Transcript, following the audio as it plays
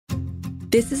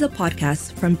This is a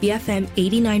podcast from BFM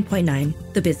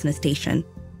 89.9, the business station.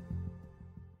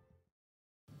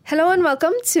 Hello and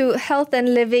welcome to Health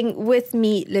and Living with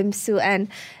me, Lim Su An.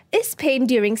 Is pain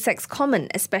during sex common,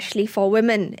 especially for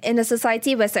women? In a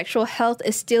society where sexual health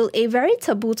is still a very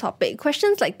taboo topic,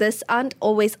 questions like this aren't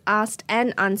always asked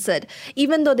and answered,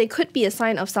 even though they could be a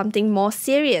sign of something more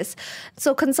serious.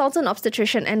 So consultant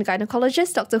obstetrician and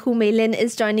gynecologist Dr. Hu Mei Lin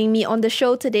is joining me on the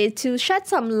show today to shed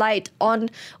some light on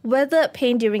whether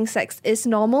pain during sex is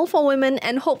normal for women,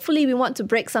 and hopefully we want to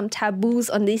break some taboos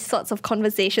on these sorts of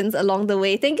conversations along the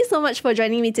way. Thank you so much for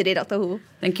joining me today, Dr. Hu.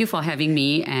 Thank you for having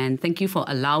me, and thank you for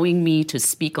allowing me to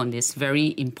speak on this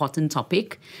very important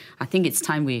topic. I think it's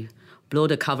time we blow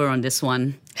the cover on this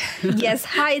one. Yes,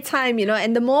 high time,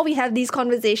 and the more we have these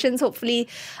conversations, hopefully,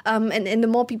 and the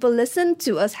more people listen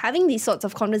to us having these sorts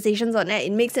of conversations on air,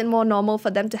 it makes it more normal for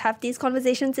them to have these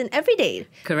conversations in everyday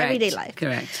life.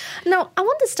 Correct. Now, I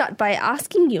want to start by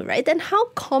asking you, right, then how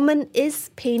common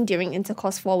is pain during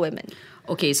intercourse for women?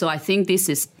 Okay, so I think this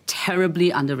is terribly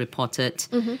underreported.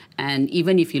 Mm-hmm. And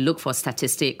even if you look for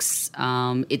statistics,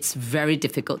 it's very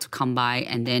difficult to come by.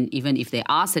 And then even if there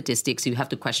are statistics, you have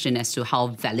to question as to how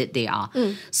valid they are.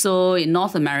 So in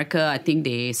North America, I think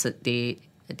they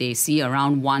see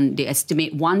around they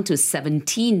estimate 1 to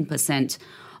 17%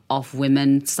 of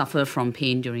women suffer from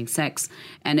pain during sex.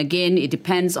 And again, it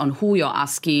depends on who you're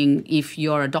asking. If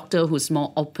you're a doctor who's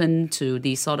more open to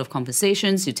these sort of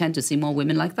conversations, you tend to see more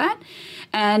women like that.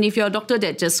 And if you're a doctor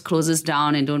that just closes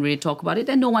down and don't really talk about it,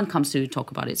 then no one comes to you to talk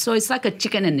about it. So it's like a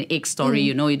chicken and egg story,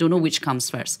 you don't know which comes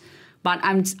first. But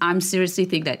I'm seriously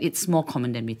think that it's more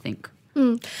common than we think.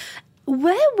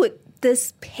 Where would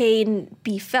this pain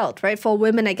be felt, right? For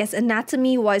women, I guess,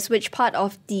 anatomy-wise, which part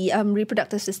of the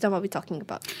reproductive system are we talking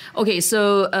about? Okay,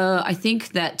 so I think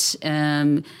that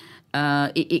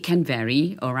it can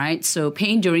vary, all right? So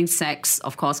pain during sex,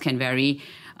 of course, can vary.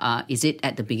 Is it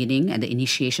at the beginning, at the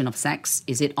initiation of sex?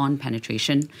 Is it on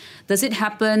penetration? Does it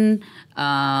happen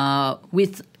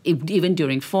even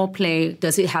during foreplay?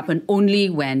 Does it happen only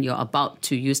when you're about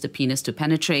to use the penis to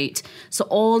penetrate? So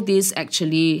all this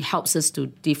actually helps us to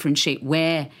differentiate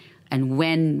where and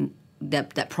when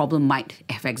that problem might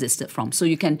have existed from. So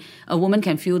a woman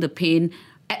can feel the pain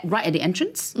right at the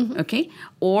entrance, okay?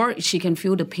 Or she can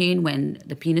feel the pain when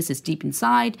the penis is deep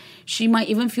inside. She might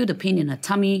even feel the pain in her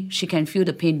tummy. She can feel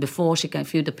the pain before, she can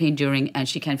feel the pain during, and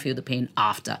she can feel the pain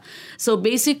after. So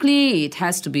basically, it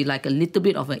has to be like a little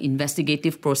bit of an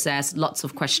investigative process, lots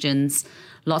of questions,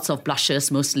 lots of blushes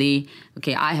mostly.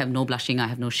 Okay, I have no blushing, I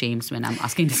have no shames when I'm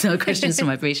asking these questions to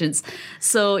my patients.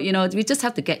 So, we just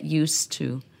have to get used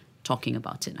to talking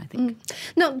about it, I think.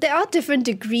 Now, there are different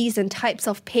degrees and types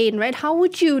of pain, right? How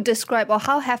would you describe, or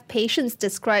how have patients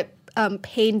described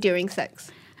pain during sex?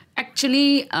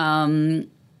 Actually,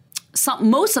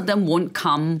 most of them won't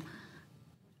come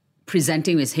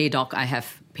presenting with, hey doc, I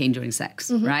have pain during sex,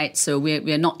 right? So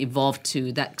we're not evolved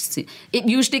to that. It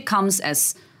usually comes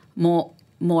as more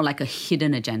like a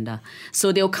hidden agenda.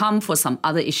 So they'll come for some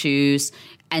other issues,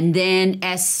 and then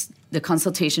as the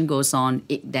consultation goes on,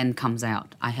 it then comes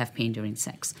out, I have pain during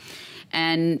sex.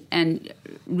 And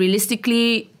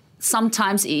realistically,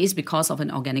 sometimes it is because of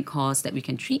an organic cause that we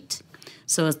can treat.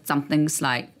 So some things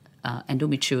like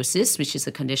endometriosis, which is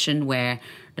a condition where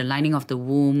the lining of the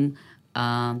womb,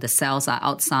 the cells are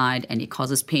outside and it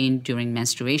causes pain during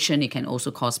menstruation. It can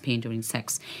also cause pain during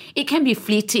sex. It can be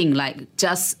fleeting, like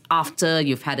just after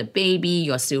you've had a baby,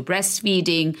 you're still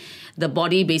breastfeeding, the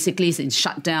body basically is in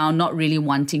shutdown, not really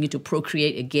wanting you to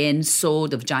procreate again, so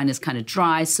the vagina is kind of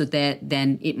dry, so that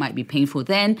then it might be painful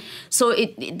then. So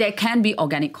there can be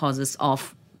organic causes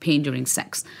of pain during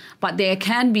sex. But there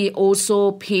can be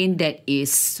also pain that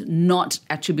is not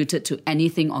attributed to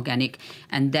anything organic,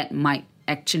 and that might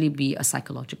actually be a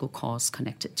psychological cause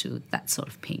connected to that sort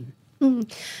of pain.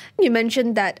 You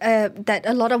mentioned that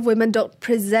a lot of women don't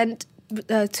present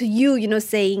to you,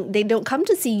 saying they don't come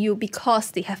to see you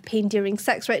because they have pain during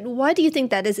sex, right? Why do you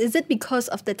think that is? Is it because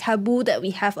of the taboo that we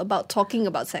have about talking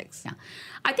about sex? Yeah.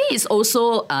 I think it's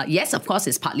also, yes, of course,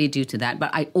 it's partly due to that, but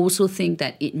I also think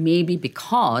that it may be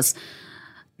because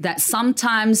that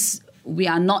sometimes we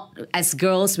are not, as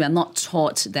girls, we are not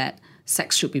taught that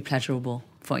sex should be pleasurable.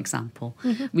 For example,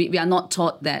 we are not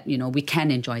taught that we can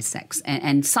enjoy sex,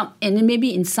 and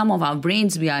maybe in some of our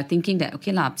brains we are thinking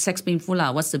that sex painful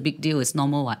what's the big deal? It's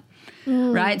normal, what?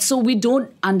 Right? So we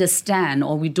don't understand,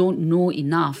 or we don't know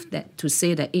enough that to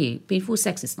say that painful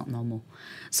sex is not normal.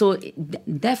 So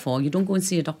therefore, you don't go and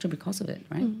see a doctor because of it,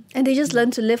 right? And they just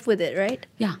learn to live with it, right?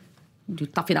 Yeah. you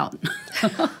tough it out.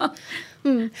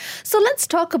 So let's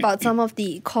talk about some of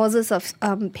the causes of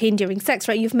pain during sex,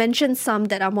 right? You've mentioned some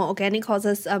that are more organic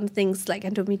causes, things like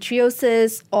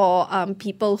endometriosis or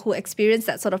people who experience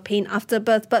that sort of pain after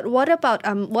birth. But what about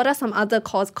what are some other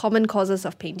common causes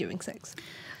of pain during sex?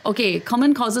 Okay,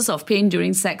 common causes of pain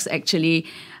during sex actually.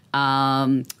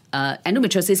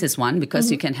 Endometriosis is one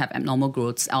because you can have abnormal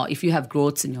growths, or if you have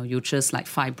growths in your uterus like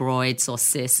fibroids or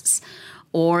cysts,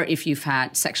 or if you've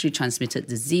had sexually transmitted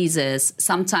diseases,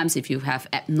 sometimes if you have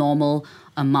abnormal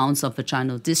amounts of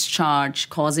vaginal discharge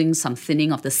causing some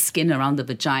thinning of the skin around the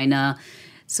vagina.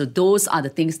 So those are the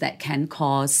things that can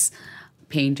cause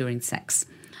pain during sex.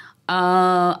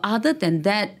 Other than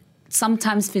that,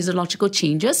 sometimes physiological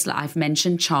changes, like I've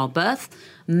mentioned childbirth.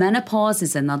 Menopause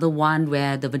is another one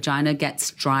where the vagina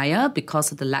gets drier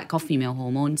because of the lack of female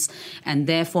hormones, and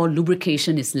therefore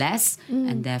lubrication is less,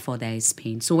 and therefore there is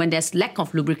pain. So when there's lack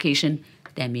of lubrication,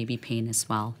 there may be pain as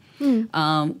well.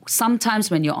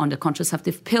 Sometimes when you're on the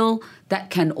contraceptive pill,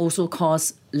 that can also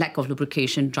cause lack of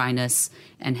lubrication, dryness,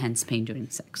 and hence pain during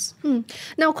sex.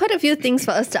 Now, quite a few things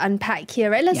for us to unpack here,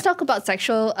 right? Let's talk about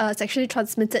sexually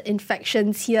transmitted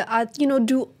infections here.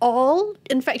 Do all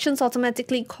infections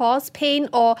automatically cause pain,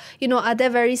 or are there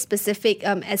very specific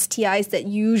STIs that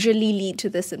usually lead to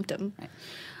the symptom? Right.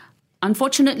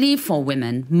 Unfortunately for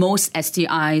women, most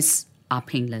STIs are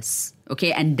painless.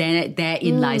 Okay, and then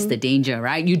therein lies the danger,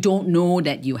 right? You don't know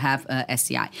that you have a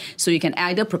STI. So you can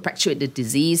either perpetuate the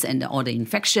disease or the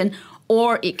infection,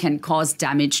 or it can cause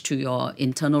damage to your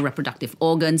internal reproductive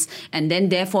organs, and then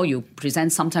therefore you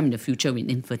present sometime in the future with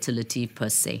infertility per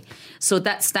se. So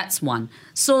that's one.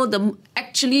 So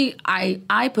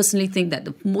I personally think that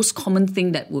the most common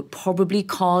thing that would probably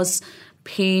cause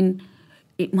pain,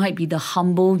 it might be the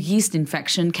humble yeast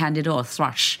infection, candida or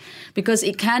thrush, because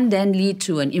it can then lead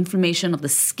to an inflammation of the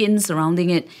skin surrounding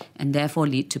it and therefore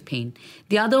lead to pain.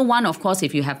 The other one, of course,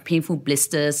 if you have painful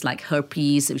blisters like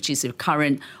herpes, which is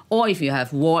recurrent, or if you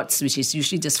have warts, which is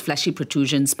usually just fleshy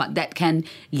protrusions, but that can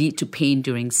lead to pain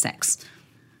during sex.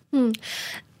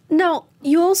 Now,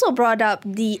 you also brought up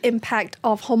the impact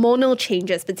of hormonal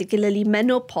changes, particularly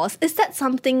menopause. Is that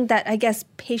something that I guess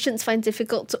patients find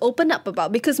difficult to open up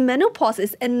about? Because menopause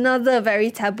is another very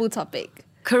taboo topic.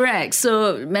 Correct.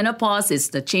 So menopause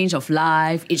is the change of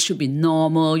life. It should be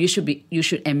normal. You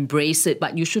should embrace it,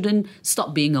 but you shouldn't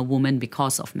stop being a woman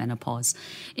because of menopause.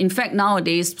 In fact,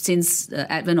 nowadays, since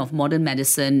the advent of modern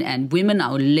medicine, and women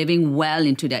are living well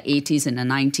into their 80s and their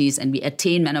 90s, and we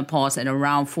attain menopause at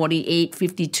around 48,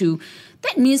 52,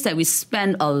 that means that we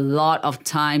spend a lot of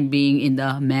time being in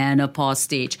the menopause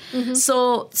stage.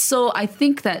 So I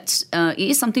think that it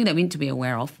is something that we need to be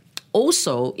aware of.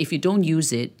 Also, if you don't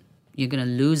use it, you're going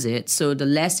to lose it. So the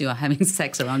less you are having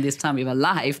sex around this time of your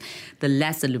life, the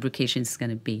less the lubrication is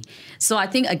going to be. So I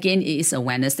think, again, it is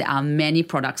awareness. There are many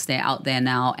products out there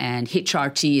now, and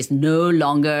HRT is no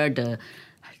longer the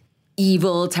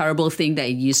evil, terrible thing that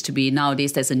it used to be.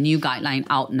 Nowadays, there's a new guideline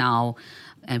out now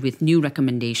with new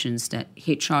recommendations that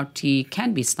HRT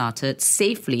can be started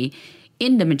safely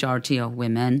in the majority of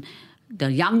women.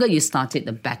 The younger you start it,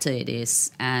 the better it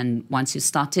is. And once you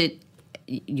start it,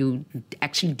 you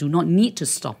actually do not need to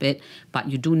stop it, but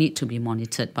you do need to be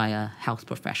monitored by a health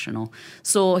professional.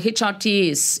 So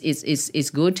HRT is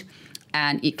good,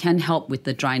 and it can help with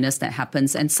the dryness that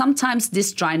happens. And sometimes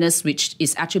this dryness, which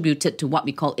is attributed to what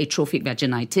we call atrophic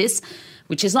vaginitis,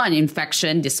 which is not an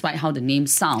infection, despite how the name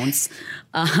sounds,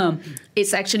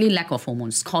 it's actually lack of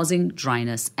hormones causing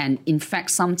dryness. And in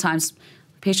fact, sometimes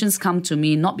patients come to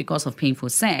me not because of painful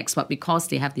sex, but because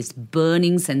they have this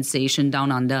burning sensation down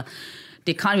under.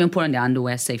 They can't even put on their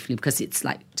underwear safely because it's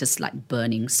just like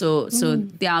burning. So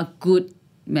there are good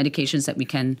medications that we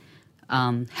can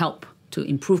help to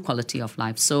improve quality of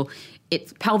life. So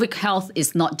pelvic health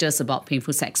is not just about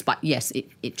painful sex, but yes,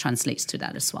 it translates to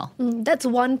that as well. That's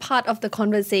one part of the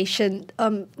conversation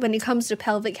when it comes to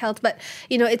pelvic health. But,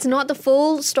 it's not the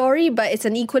full story, but it's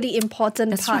an equally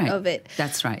important part of it.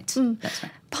 That's right. That's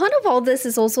right. Part of all this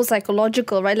is also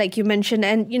psychological, right? Like you mentioned.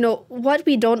 And,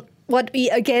 what we,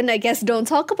 again, I guess, don't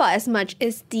talk about as much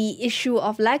is the issue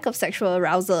of lack of sexual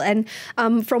arousal. And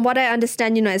from what I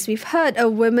understand, as we've heard,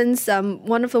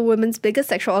 one of a woman's biggest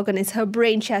sexual organ is her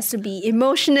brain. She has to be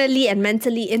emotionally and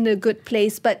mentally in a good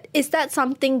place. But is that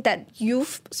something that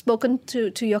you've spoken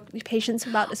to your patients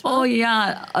about as well? Oh,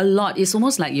 yeah, a lot. It's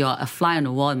almost like you're a fly on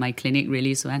the wall in my clinic,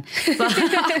 really, Suan.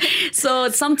 So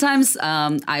sometimes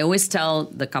I always tell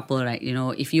the couple, right,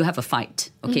 if you have a fight,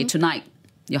 tonight,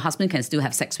 your husband can still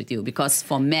have sex with you, because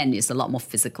for men, it's a lot more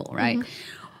physical, right?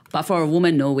 But for a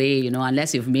woman, no way,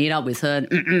 unless you've made up with her,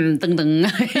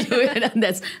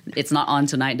 it's not on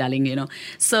tonight, darling,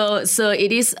 So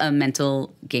it is a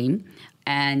mental game.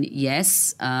 And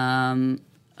yes,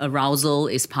 arousal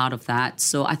is part of that.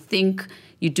 So I think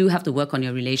you do have to work on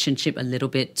your relationship a little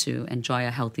bit to enjoy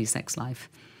a healthy sex life.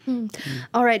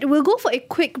 All right, we'll go for a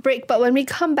quick break, but when we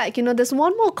come back, there's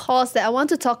one more cause that I want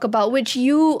to talk about, which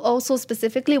you also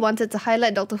specifically wanted to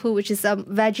highlight, Dr. Hu, which is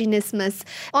vaginismus.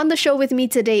 On the show with me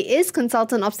today is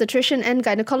consultant obstetrician and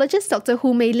gynecologist Dr.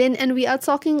 Hu Mei Lin, and we are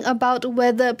talking about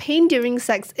whether pain during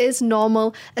sex is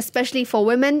normal, especially for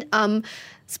women.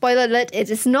 Spoiler alert, it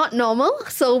is not normal.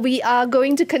 So we are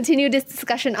going to continue this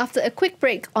discussion after a quick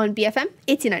break on BFM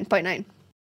 89.9.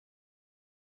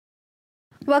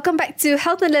 Welcome back to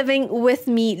Health and Living with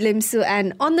me, Lim Su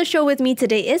An. On the show with me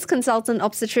today is consultant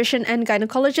obstetrician and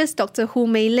gynecologist Dr. Hu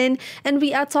Mei Lin, and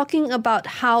we are talking about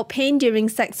how pain during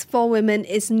sex for women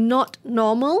is not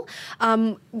normal.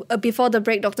 Before the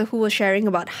break, Dr. Hu was sharing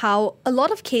about how a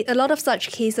lot of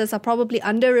such cases are probably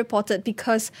underreported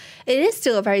because it is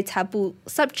still a very taboo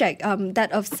subject,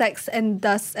 that of sex, and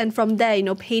from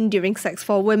there, pain during sex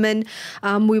for women.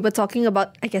 We were talking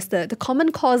about, I guess, the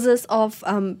common causes of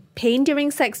pain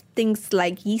during sex, things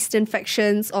like yeast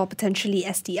infections or potentially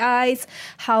STIs,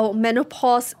 how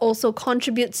menopause also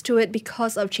contributes to it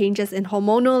because of changes in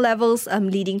hormonal levels,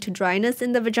 leading to dryness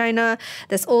in the vagina.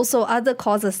 There's also other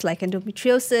causes like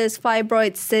endometriosis,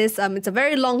 fibroids, cysts. It's a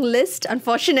very long list,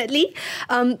 unfortunately.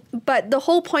 But the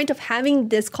whole point of having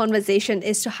this conversation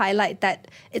is to highlight that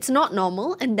it's not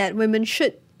normal and that women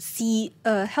should see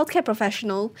a healthcare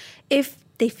professional if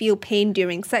they feel pain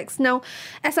during sex. Now,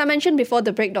 as I mentioned before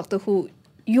the break, Dr. Hu,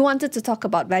 you wanted to talk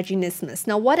about vaginismus.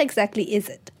 Now, what exactly is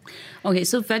it? Okay,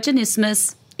 so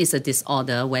vaginismus is a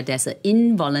disorder where there's an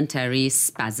involuntary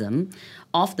spasm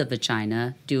of the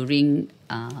vagina during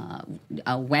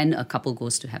when a couple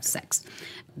goes to have sex.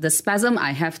 The spasm,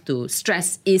 I have to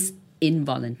stress, is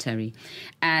involuntary,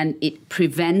 and it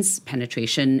prevents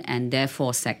penetration, and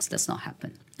therefore sex does not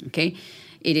happen. Okay,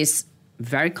 it is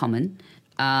very common.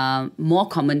 More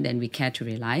common than we care to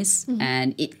realize. Mm-hmm.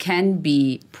 And it can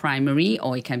be primary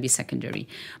or it can be secondary.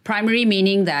 Primary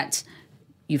meaning that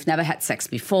you've never had sex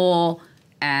before,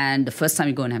 and the first time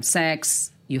you go and have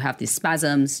sex, you have these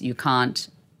spasms, you can't,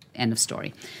 end of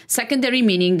story. Secondary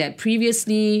meaning that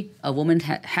previously a woman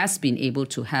has been able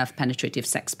to have penetrative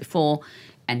sex before,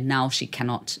 and now she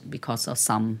cannot because of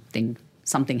something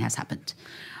has happened.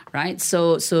 Right,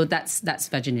 so that's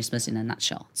vaginismus in a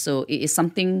nutshell. So it is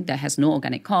something that has no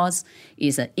organic cause. It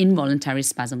is an involuntary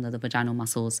spasm of the vaginal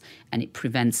muscles, and it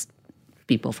prevents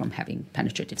people from having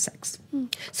penetrative sex.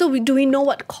 So do we know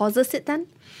what causes it then?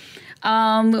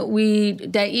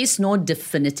 There is no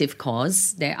definitive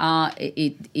cause.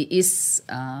 It is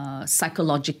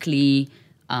psychologically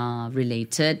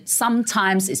related.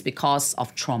 Sometimes it's because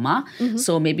of trauma. Mm-hmm.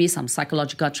 So maybe some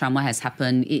psychological trauma has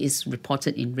happened. It is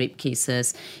reported in rape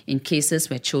cases, in cases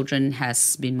where children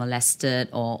has been molested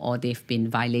or they've been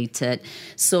violated.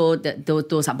 So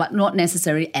those are, but not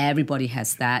necessarily everybody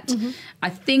has that. Mm-hmm. I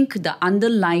think the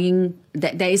underlying,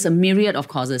 there is a myriad of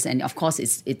causes, and of course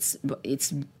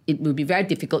it will be very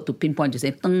difficult to pinpoint to say,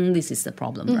 this is the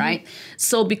problem, mm-hmm. right?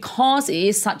 So because it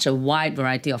is such a wide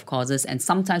variety of causes, and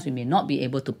sometimes we may not be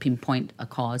able to pinpoint a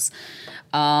cause,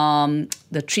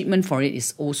 the treatment for it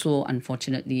is also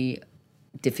unfortunately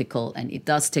difficult, and it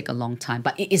does take a long time,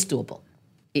 but it is doable.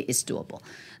 It is doable.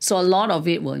 So a lot of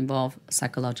it will involve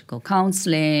psychological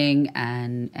counseling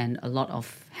and a lot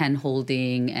of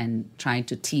hand-holding and trying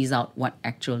to tease out what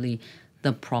actually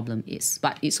the problem is.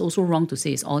 But it's also wrong to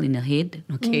say it's all in her head.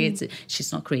 Okay,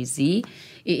 she's not crazy.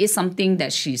 It is something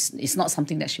that it's not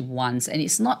something that she wants, and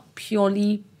it's not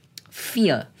purely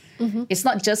fear. Mm-hmm. It's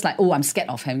not just like, I'm scared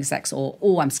of having sex,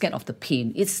 or I'm scared of the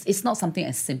pain. It's not something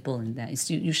as simple in that. It's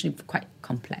usually quite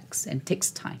complex and takes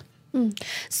time.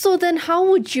 So then how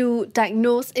would you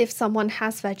diagnose if someone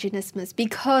has vaginismus?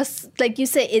 Because like you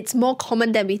say, it's more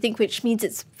common than we think, which means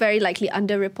it's very likely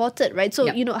underreported, right? So,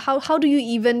 yep. How do you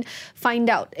even find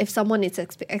out if someone is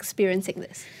experiencing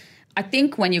this? I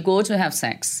think when you go to have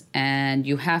sex and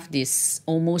you have this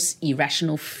almost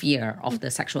irrational fear of the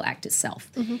sexual act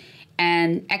itself, mm-hmm.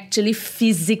 and actually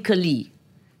physically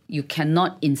you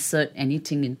cannot insert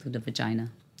anything into the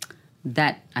vagina,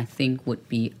 that I think would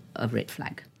be a red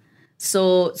flag.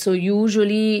 So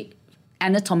usually,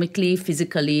 anatomically,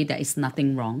 physically, there is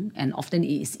nothing wrong. And often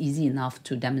it is easy enough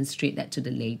to demonstrate that to the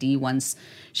lady once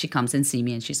she comes and see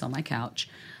me and she's on my couch.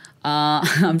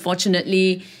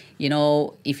 Unfortunately,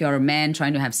 if you're a man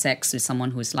trying to have sex with someone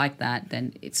who's like that,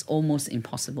 then it's almost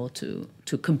impossible to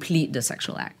complete the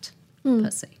sexual act,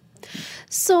 per se.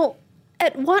 So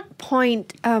at what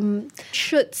point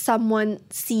should someone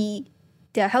see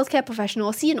their healthcare professional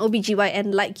or see an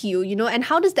OBGYN like you, and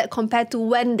how does that compare to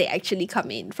when they actually come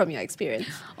in from your experience?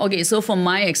 Okay, so from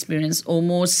my experience,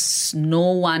 almost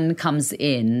no one comes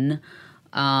in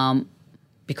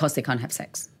because they can't have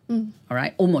sex. All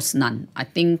right, almost none. I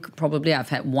think probably I've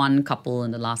had one couple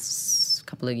in the last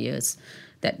couple of years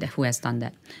that who has done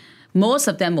that. Most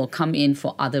of them will come in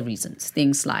for other reasons.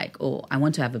 Things like, oh, I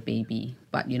want to have a baby,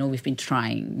 but we've been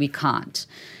trying, we can't.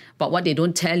 But what they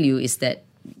don't tell you is that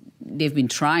they've been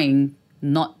trying,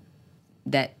 not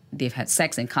that they've had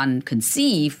sex and can't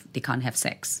conceive, they can't have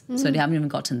sex. So they haven't even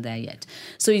gotten there yet.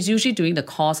 So it's usually during the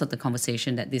course of the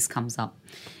conversation that this comes up.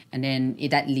 And then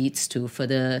that leads to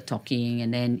further talking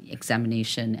and then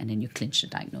examination, and then you clinch the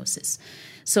diagnosis.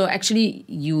 So actually,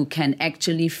 you can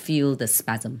actually feel the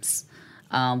spasms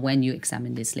when you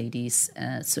examine these ladies.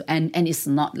 And it's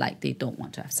not like they don't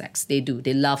want to have sex. They do.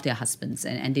 They love their husbands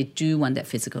and they do want that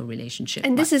physical relationship.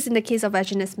 And this is in the case of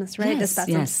vaginismus, right?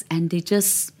 Yes. And they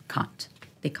just can't.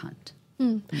 They can't.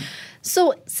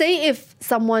 So say if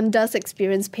someone does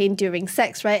experience pain during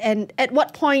sex, right? And at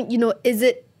what point, is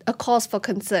it a cause for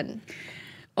concern?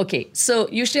 Okay, so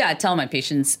usually I tell my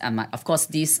patients, of course,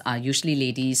 these are usually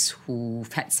ladies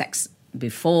who've had sex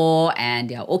before and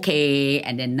they're okay,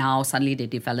 and then now suddenly they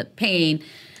develop pain.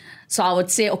 So I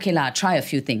would say, okay, try a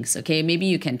few things. Okay, maybe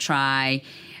you can try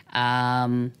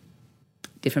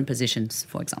different positions,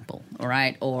 for example, all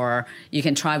right? Or you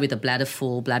can try with the bladder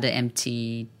full, bladder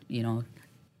empty,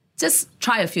 Just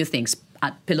try a few things.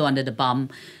 Pillow under the bum.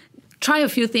 Try a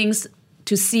few things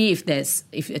to see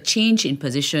if a change in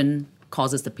position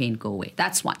causes the pain go away.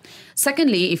 That's one.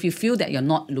 Secondly, if you feel that you're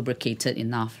not lubricated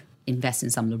enough, invest in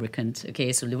some lubricant.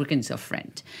 Okay, so lubricant is your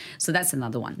friend. So that's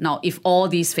another one. Now, if all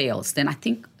these fails, then I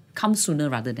think come sooner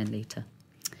rather than later.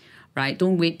 Right?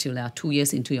 Don't wait till 2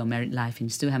 years into your married life and you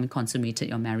still haven't consummated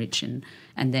your marriage and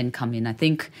then come in. I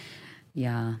think,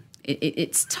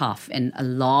 it's tough. And a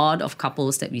lot of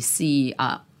couples that we see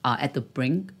are at the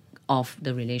brink of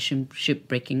the relationship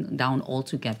breaking down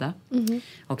altogether.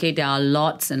 Okay, there are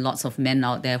lots and lots of men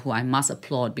out there who I must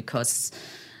applaud because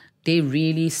they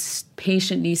really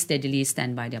patiently, steadily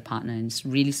stand by their partner, and it's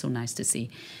really so nice to see.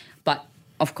 But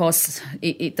of course,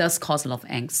 it does cause a lot of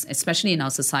angst, especially in our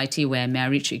society where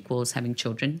marriage equals having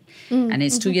children. And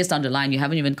it's 2 years down the line, you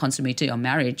haven't even consummated your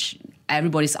marriage.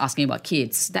 Everybody's asking about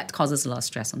kids. That causes a lot of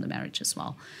stress on the marriage as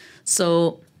well.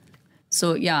 So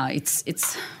yeah, it's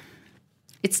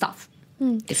tough.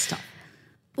 It's tough.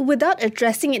 Without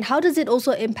addressing it, how does it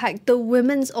also impact the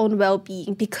women's own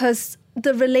well-being? Because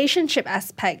the relationship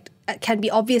aspect can be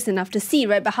obvious enough to see,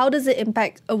 right? But how does it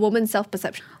impact a woman's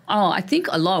self-perception? Oh, I think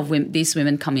a lot of these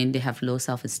women come in, they have low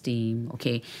self-esteem,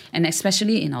 okay? And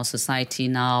especially in our society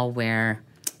now where,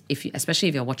 especially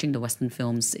if you're watching the Western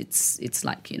films, it's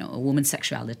like, a woman's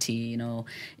sexuality,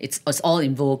 it's all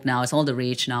in vogue now, it's all the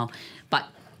rage now. But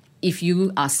if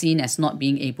you are seen as not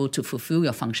being able to fulfill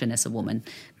your function as a woman,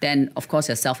 then of course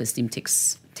your self-esteem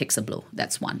takes a blow.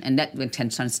 That's one. And that can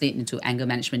translate into anger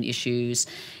management issues.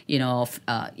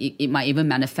 It might even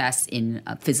manifest in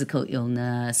physical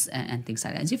illness and things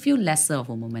like that. And you feel lesser of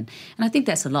a woman. And I think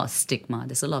there's a lot of stigma.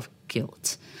 There's a lot of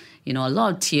guilt. A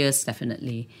lot of tears,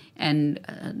 definitely. And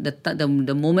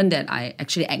the moment that I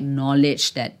actually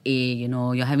acknowledge that,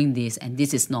 you're having this and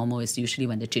this is normal is usually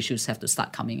when the tissues have to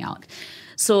start coming out.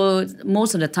 So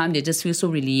most of the time, they just feel so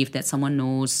relieved that someone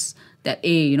knows that,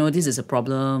 this is a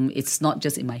problem. It's not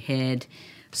just in my head.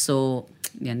 So,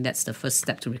 and that's the first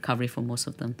step to recovery for most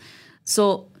of them.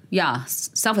 So, yeah,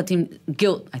 self-esteem,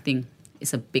 guilt, I think,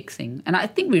 is a big thing. And I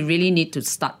think we really need to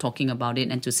start talking about it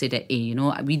and to say that,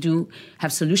 we do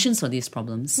have solutions for these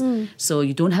problems. So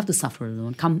you don't have to suffer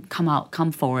alone. Come out,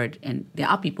 come forward, and there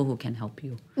are people who can help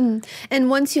you. And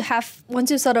once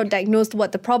you sort of diagnosed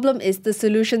what the problem is, the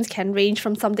solutions can range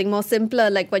from something more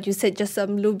simpler, like what you said, just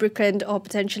some lubricant or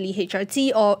potentially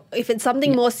HRT, or if it's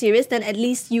something more serious, then at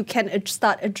least you can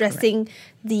start addressing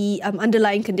the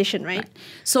underlying condition, right?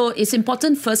 So it's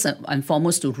important first and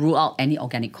foremost to rule out any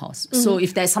organic cause. So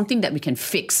if there's something that we can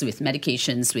fix with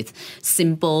medications, with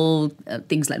simple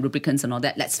things like lubricants and all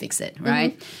that, let's fix it,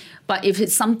 right? But if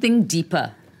it's something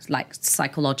deeper, like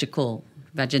psychological,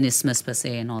 vaginismus per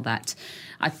se and all that,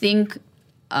 I think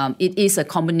it is a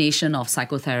combination of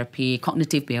psychotherapy,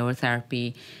 cognitive behavioral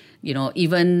therapy,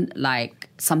 even like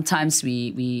sometimes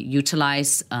we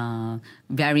utilize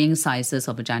varying sizes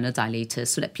of vaginal dilators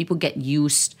so that people get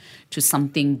used to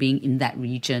something being in that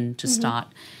region to start.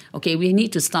 Okay, we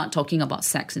need to start talking about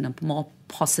sex in a more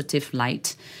positive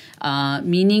light,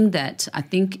 meaning that I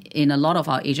think in a lot of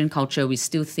our Asian culture, we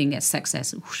still think of sex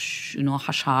as, whoosh,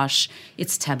 hush hush.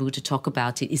 It's taboo to talk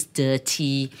about it. It's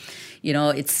dirty.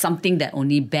 It's something that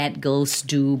only bad girls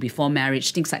do before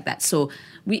marriage, things like that. So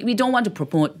we don't want to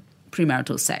promote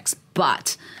premarital sex,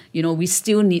 but, we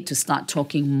still need to start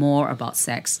talking more about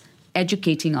sex,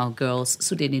 educating our girls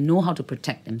so that they know how to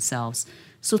protect themselves.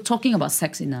 So talking about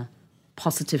sex in a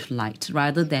positive light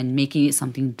rather than making it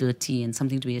something dirty and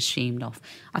something to be ashamed of.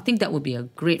 I think that would be a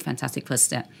great, fantastic first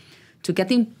step to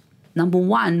getting, number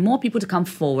one, more people to come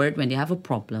forward when they have a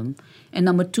problem, and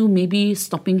number two, maybe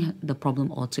stopping the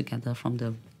problem altogether from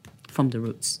the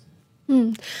roots.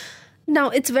 Now,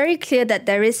 it's very clear that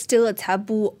there is still a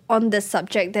taboo on this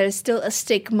subject. There is still a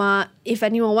stigma. If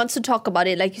anyone wants to talk about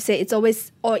it, like you say, it's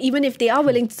always, or even if they are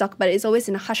willing to talk about it, it's always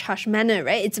in a hush-hush manner,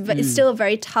 right? It's still a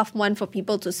very tough one for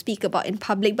people to speak about in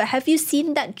public. But have you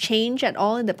seen that change at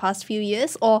all in the past few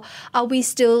years? Or are we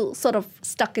still sort of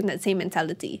stuck in that same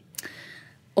mentality?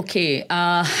 Okay,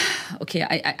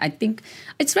 I think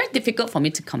it's very difficult for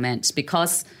me to comment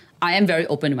because I am very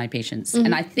open to my patients.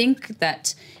 And I think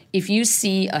that if you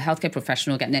see a healthcare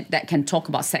professional that can talk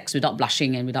about sex without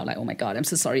blushing and without like, oh my God, I'm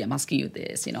so sorry, I'm asking you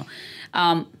this, then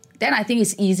I think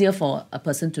it's easier for a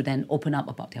person to then open up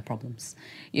about their problems.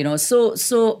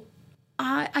 So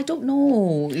I don't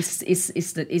know. It's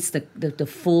the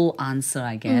full answer,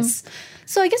 I guess.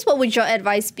 So I guess what would your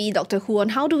advice be, Dr. Hu, on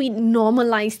how do we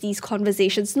normalize these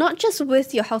conversations, not just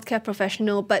with your healthcare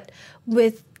professional, but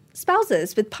with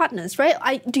spouses, with partners,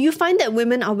 right? Do you find that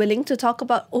women are willing to talk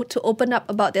about or to open up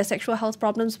about their sexual health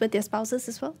problems with their spouses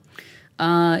as well?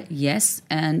 Yes.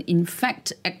 And in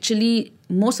fact, actually,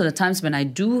 most of the times when I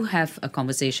do have a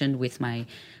conversation with my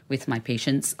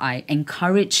patients, I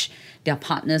encourage their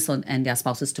partners and their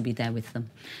spouses to be there with them.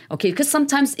 Okay, because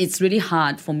sometimes it's really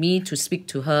hard for me to speak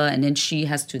to her and then she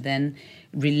has to then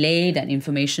relay that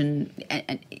information,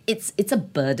 and it's a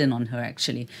burden on her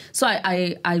actually. So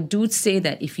I do say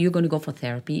that if you're going to go for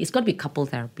therapy, it's got to be couple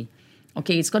therapy.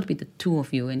 Okay, it's got to be the two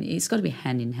of you and it's got to be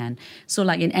hand in hand. So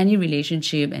like in any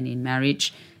relationship and in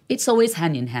marriage, it's always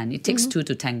hand in hand. It takes two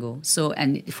to tango. So,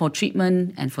 and for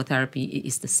treatment and for therapy, it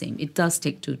is the same. It does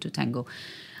take two to tango.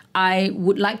 I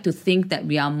would like to think that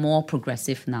we are more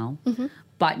progressive now.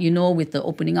 But, with the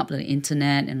opening up of the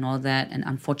internet and all that, and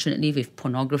unfortunately with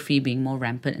pornography being more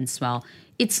rampant as well,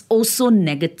 it's also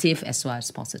negative as well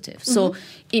as positive. So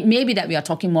it may be that we are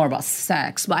talking more about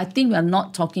sex, but I think we are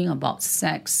not talking about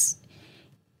sex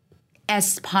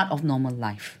as part of normal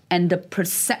life. And the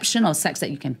perception of sex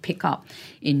that you can pick up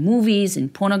in movies, in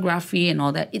pornography and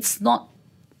all that, it's not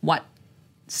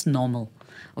what's normal.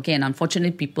 Okay, and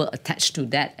unfortunately people attach to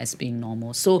that as being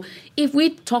normal. So if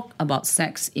we talk about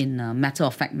sex in a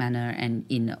matter-of-fact manner and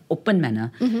in an open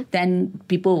manner, then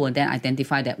people will then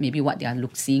identify that maybe what they are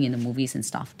seeing in the movies and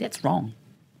stuff, that's wrong.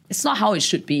 It's not how it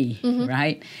should be,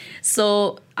 right?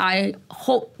 So I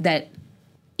hope that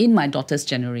in my daughter's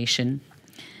generation,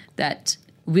 that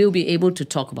we'll be able to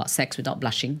talk about sex without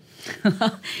blushing.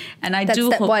 And I That's do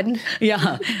step hope, one.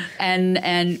 Yeah.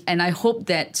 And I hope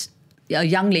that a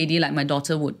young lady like my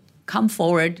daughter would come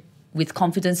forward with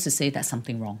confidence to say that's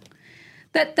something wrong.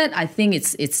 That I think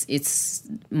it's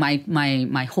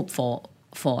my hope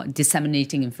for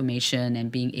disseminating information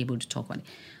and being able to talk about it.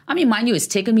 I mean, mind you, it's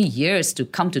taken me years to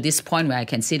come to this point where I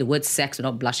can say the word sex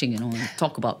without blushing, and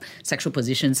talk about sexual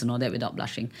positions and all that without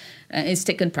blushing. It's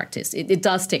taken practice. It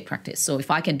does take practice. So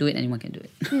if I can do it, anyone can do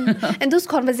it. And those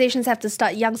conversations have to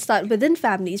start within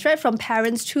families, right? From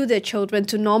parents to their children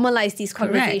to normalize these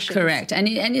conversations. Correct. And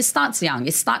it starts young.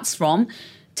 It starts from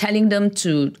telling them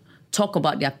to talk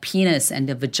about their penis and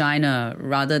their vagina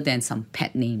rather than some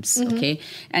pet names, okay?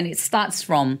 And it starts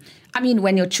from,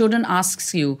 when your children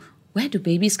asks you, where do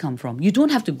babies come from? You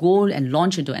don't have to go and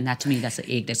launch into anatomy. There's an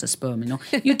egg, there's a sperm,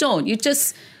 You don't. You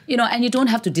just, and you don't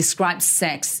have to describe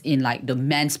sex in like the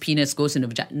man's penis goes in the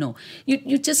vagina. No.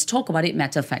 You just talk about it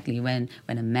matter-of-factly. When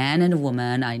a man and a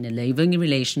woman are in a living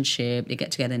relationship, they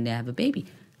get together and they have a baby.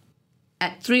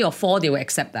 At 3 or 4, they will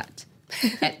accept that.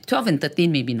 At 12 and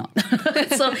 13, maybe not.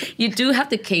 So you do have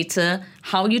to cater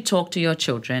how you talk to your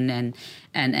children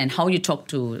and how you talk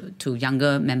to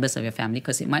younger members of your family,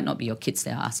 because it might not be your kids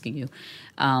that are asking you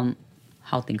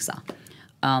how things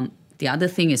are. The other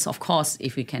thing is, of course,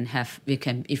 if we can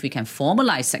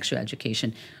formalize sexual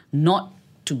education, not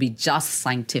to be just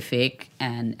scientific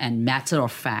and matter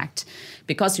of fact,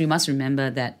 because we must remember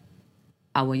that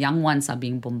our young ones are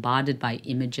being bombarded by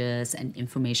images and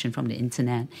information from the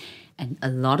internet. And a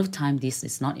lot of time, this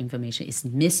is not information, it's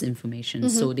misinformation.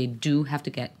 So they do have to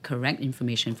get correct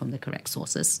information from the correct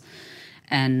sources.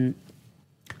 and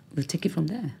we'll take it from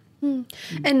there.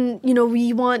 And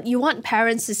you want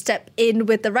parents to step in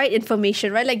with the right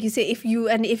information, right? Like you say, if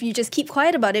you just keep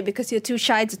quiet about it because you're too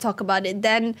shy to talk about it,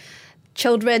 then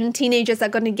teenagers are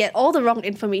going to get all the wrong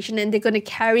information, and they're going to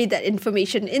carry that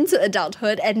information into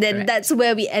adulthood, and then that's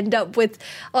where we end up with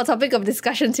our topic of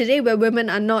discussion today, where women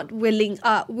are not willing.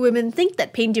 Women think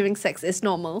that pain during sex is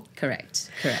normal. Correct.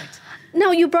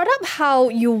 Now, you brought up how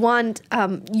you want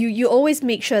you always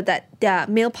make sure that their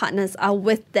male partners are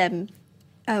with them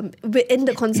in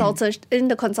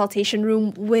the consultation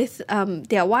room with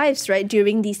their wives, right,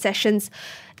 during these sessions.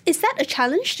 Is that a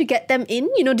challenge to get them in?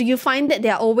 Do you find that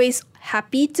they're always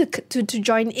happy to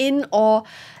join in, or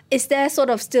is there sort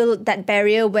of still that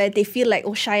barrier where they feel like,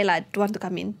 oh, shy lah, don't want to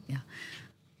come in? Yeah.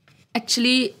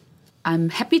 Actually, I'm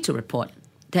happy to report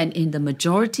that in the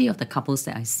majority of the couples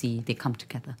that I see, they come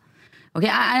together. Okay,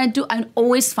 I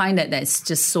always find that that's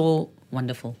just so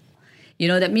wonderful.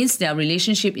 That means their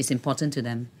relationship is important to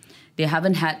them. They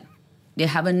haven't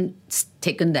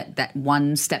taken that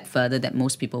one step further that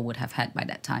most people would have had by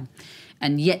that time.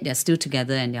 And yet they're still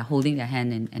together and they're holding their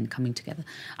hand and coming together.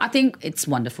 I think it's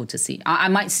wonderful to see. I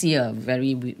might see a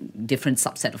very different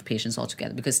subset of patients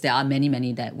altogether, because there are many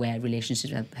where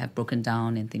relationships have broken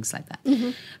down and things like that.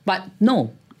 Mm-hmm. But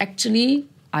no, actually,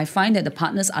 I find that the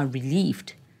partners are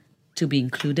relieved to be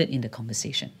included in the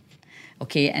conversation.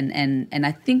 Okay, and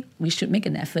I think we should make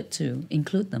an effort to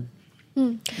include them.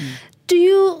 Do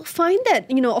you find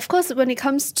that, of course, when it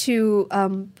comes to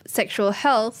sexual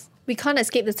health, we can't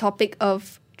escape the topic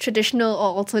of traditional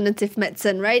or alternative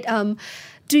medicine, right?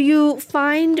 Do you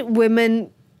find women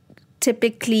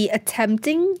typically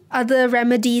attempting other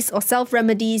remedies or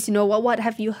self-remedies? What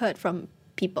have you heard from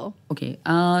people? Okay,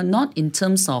 not in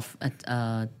terms of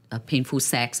painful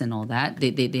sex and all that.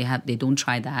 They don't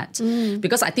try that,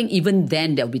 because I think even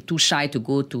then they'll be too shy to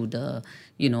go to the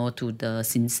to the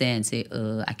sincere and say,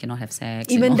 I cannot have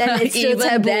sex. Even then it's still taboo.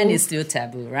 Even then it's still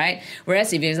taboo, right?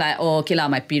 Whereas if it's like, okay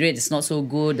my period is not so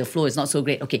good, the flow is not so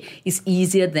great. Okay, it's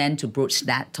easier then to broach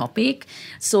that topic.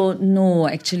 So no,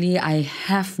 actually I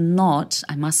have not,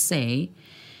 I must say,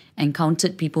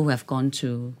 encountered people who have gone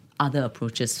to other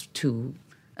approaches to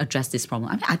address this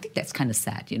problem. I think that's kind of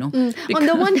sad, On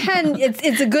the one hand,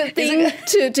 it's a good thing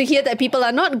to hear that people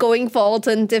are not going for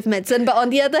alternative medicine, but on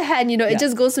the other hand, it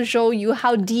just goes to show you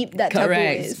how deep that taboo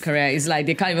is. Correct. It's like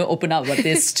they can't even open up about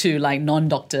this to like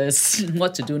non-doctors.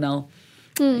 What to do now?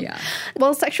 Yeah.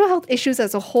 Well, sexual health issues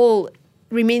as a whole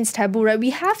remains taboo, right? We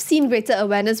have seen greater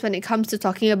awareness when it comes to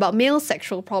talking about male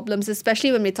sexual problems,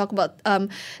 especially when we talk about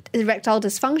erectile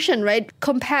dysfunction, right?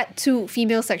 Compared to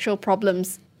female sexual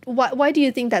problems. Why do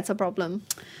you think that's a problem?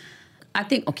 I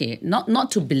think, okay, not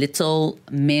to belittle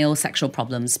male sexual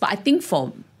problems, but I think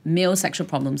for male sexual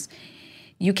problems,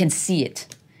 you can see it.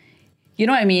 You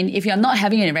know what I mean? If you're not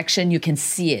having an erection, you can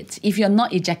see it. If you're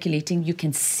not ejaculating, you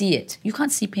can see it. You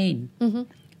can't see pain. Mm-hmm.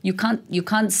 You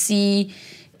can't see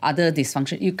other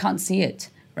dysfunction. You can't see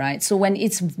it, right? So when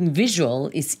it's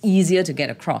visual, it's easier to get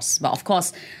across. But of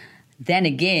course, then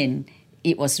again,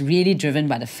 it was really driven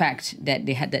by the fact that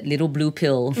they had that little blue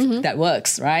pill that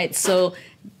works, right? So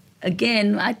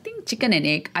again, I think chicken and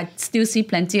egg. I still see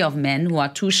plenty of men who are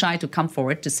too shy to come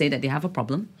forward to say that they have a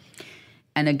problem.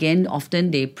 And again,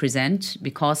 often they present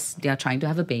because they are trying to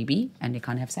have a baby and they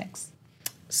can't have sex.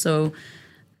 So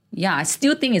yeah, I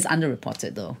still think it's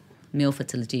underreported though, male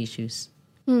fertility issues.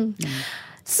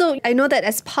 So I know that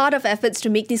as part of efforts to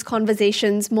make these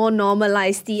conversations more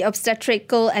normalized, the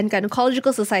Obstetrical and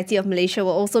Gynecological Society of Malaysia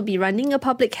will also be running a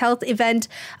public health event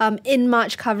in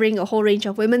March covering a whole range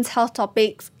of women's health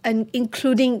topics, and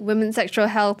including women's sexual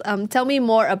health. Tell me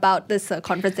more about this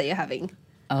conference that you're having.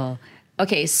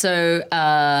 Okay, so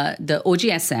the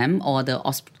OGSM, or the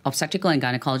Obstetrical and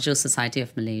Gynecological Society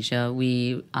of Malaysia,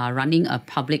 we are running a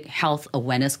public health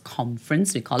awareness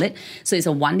conference, we call it. So it's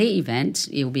a one-day event.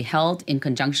 It will be held in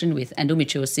conjunction with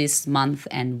Endometriosis Month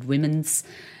and Women's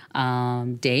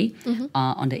Day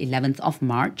on the 11th of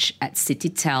March at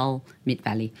CityTel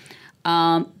Mid-Valley.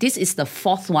 This is the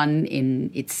fourth one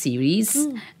in its series.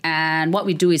 And what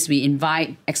we do is we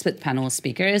invite expert panel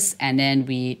speakers, and then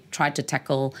we try to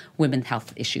tackle women's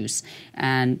health issues.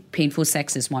 And painful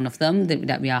sex is one of them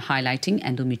that we are highlighting.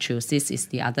 Endometriosis is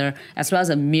the other, as well as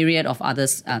a myriad of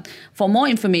others. For more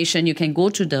information, you can go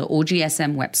to the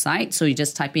OGSM website. So you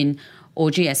just type in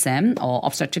OGSM, or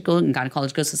Obstetrical and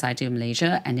Gynecological Society of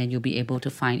Malaysia, and then you'll be able to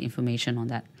find information on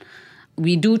that.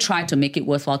 we do try to make it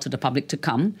worthwhile to the public to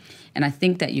come. And I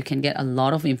think that you can get a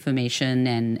lot of information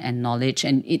and knowledge,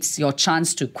 and it's your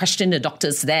chance to question the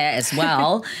doctors there as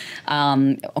well.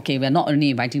 We're not only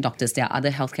inviting doctors, there are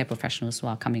other healthcare professionals who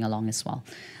are coming along as well.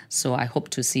 So I hope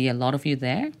to see a lot of you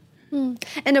there.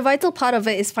 And a vital part of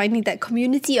it is finding that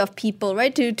community of people,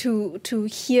 right, to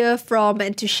hear from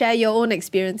and to share your own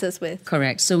experiences with.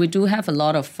 Correct. So we do have a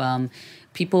lot of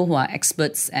people who are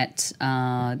experts at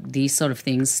these sort of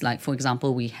things. Like, for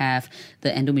example, we have the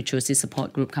endometriosis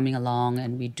support group coming along,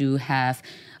 and we do have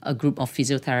a group of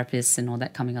physiotherapists and all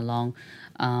that coming along.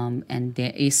 And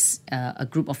there is a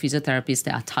group of physiotherapists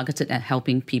that are targeted at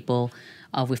helping people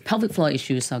with pelvic floor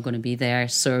issues are going to be there.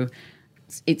 So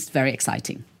it's very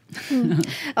exciting.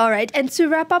 All right. And to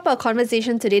wrap up our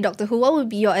conversation today, Dr. Hu, what would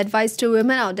be your advice to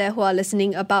women out there who are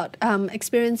listening about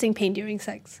experiencing pain during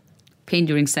sex? Pain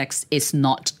during sex is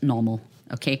not normal.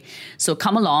 Okay, so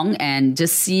come along and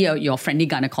just see your friendly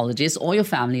gynecologist or your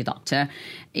family doctor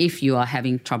if you are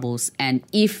having troubles. And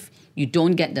if you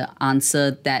don't get the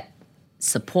answer that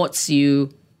supports you,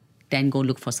 then go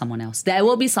look for someone else. There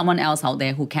will be someone else out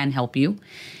there who can help you.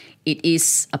 It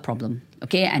is a problem.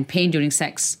 Okay, and pain during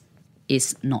sex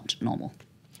is not normal.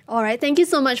 All right. Thank you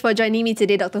so much for joining me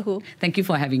today, Dr. Hu. Thank you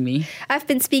for having me. I've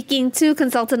been speaking to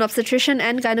consultant obstetrician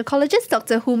and gynecologist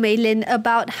Dr. Hu Mei Lin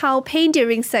about how pain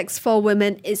during sex for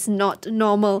women is not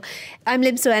normal. I'm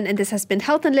Lim Suen, and this has been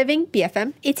Health and Living,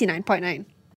 BFM 89.9.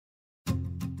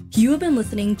 You have been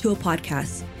listening to a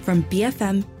podcast from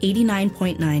BFM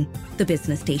 89.9, the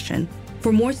business station.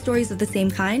 For more stories of the same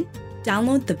kind,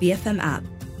 download the BFM app.